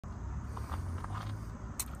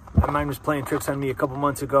My mind was playing tricks on me a couple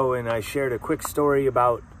months ago, and I shared a quick story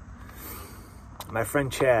about my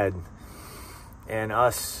friend Chad and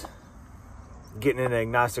us getting an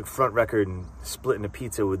agnostic front record and splitting a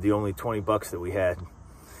pizza with the only 20 bucks that we had.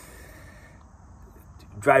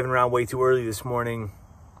 Driving around way too early this morning,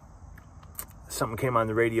 something came on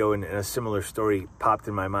the radio and a similar story popped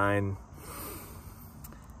in my mind.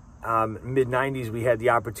 Mid-90s, we had the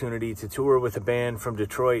opportunity to tour with a band from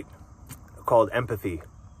Detroit called Empathy.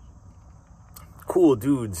 Cool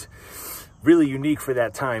dudes, really unique for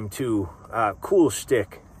that time too. Cool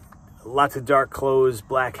shtick, lots of dark clothes,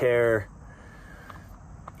 black hair,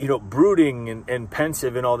 you know, brooding and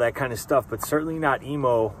pensive and all that kind of stuff, but certainly not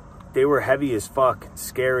emo. They were heavy as fuck,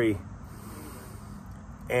 scary.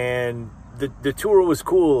 And the tour was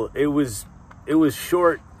cool. It was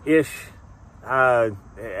short-ish,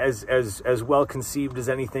 as well conceived as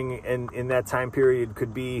anything in that time period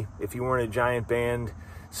could be if you weren't a giant band.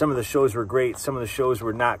 Some of the shows were great. Some of the shows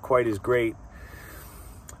were not quite as great.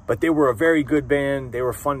 But they were a very good band. They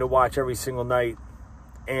were fun to watch every single night.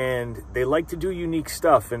 And they liked to do unique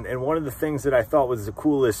stuff. And one of the things that I thought was the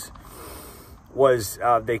coolest was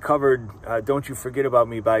they covered Don't You Forget About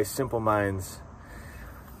Me by Simple Minds.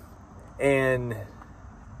 And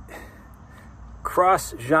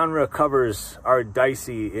cross-genre covers are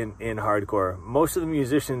dicey in hardcore. Most of the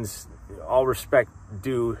musicians, all respect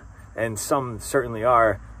due, and some certainly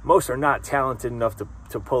are, most are not talented enough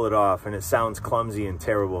to pull it off, and it sounds clumsy and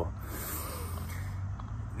terrible.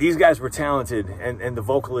 These guys were talented, and the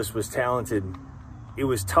vocalist was talented. It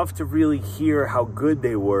was tough to really hear how good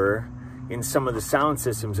they were in some of the sound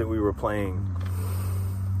systems that we were playing.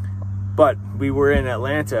 But we were in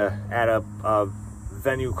Atlanta at a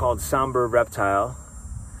venue called Somber Reptile,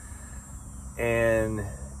 and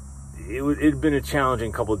it had been a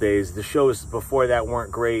challenging couple of days. The shows before that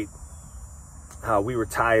weren't great. We were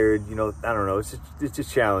tired, you know, I don't know, it's a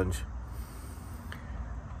challenge.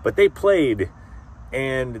 But they played,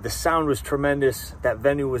 and the sound was tremendous. That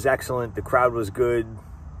venue was excellent. The crowd was good.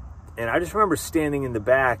 And I just remember standing in the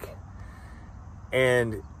back,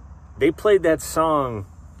 and they played that song,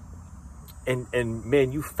 and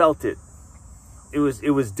man, you felt it. It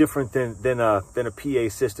was different than a PA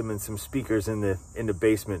system and some speakers in the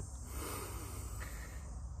basement.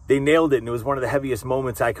 They nailed it, and it was one of the heaviest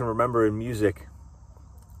moments I can remember in music,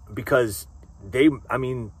 because they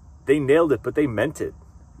nailed it, but they meant it.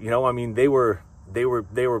 You know, I mean, they were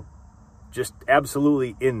just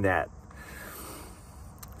absolutely in that.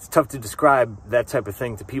 It's tough to describe that type of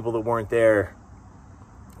thing to people that weren't there,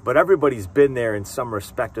 but everybody's been there in some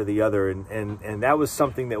respect or the other, and that was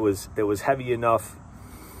something that was heavy enough,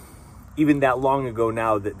 even that long ago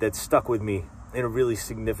now, that stuck with me in a really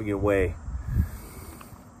significant way.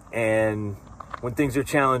 And when things are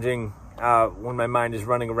challenging, when my mind is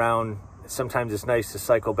running around, sometimes it's nice to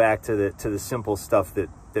cycle back to the simple stuff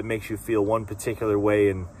that makes you feel one particular way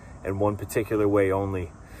and one particular way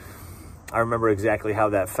only. I remember exactly how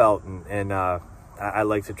that felt, and I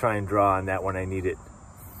like to try and draw on that when I need it.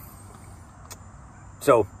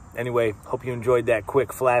 So anyway, hope you enjoyed that quick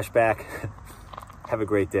flashback. Have a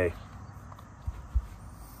great day.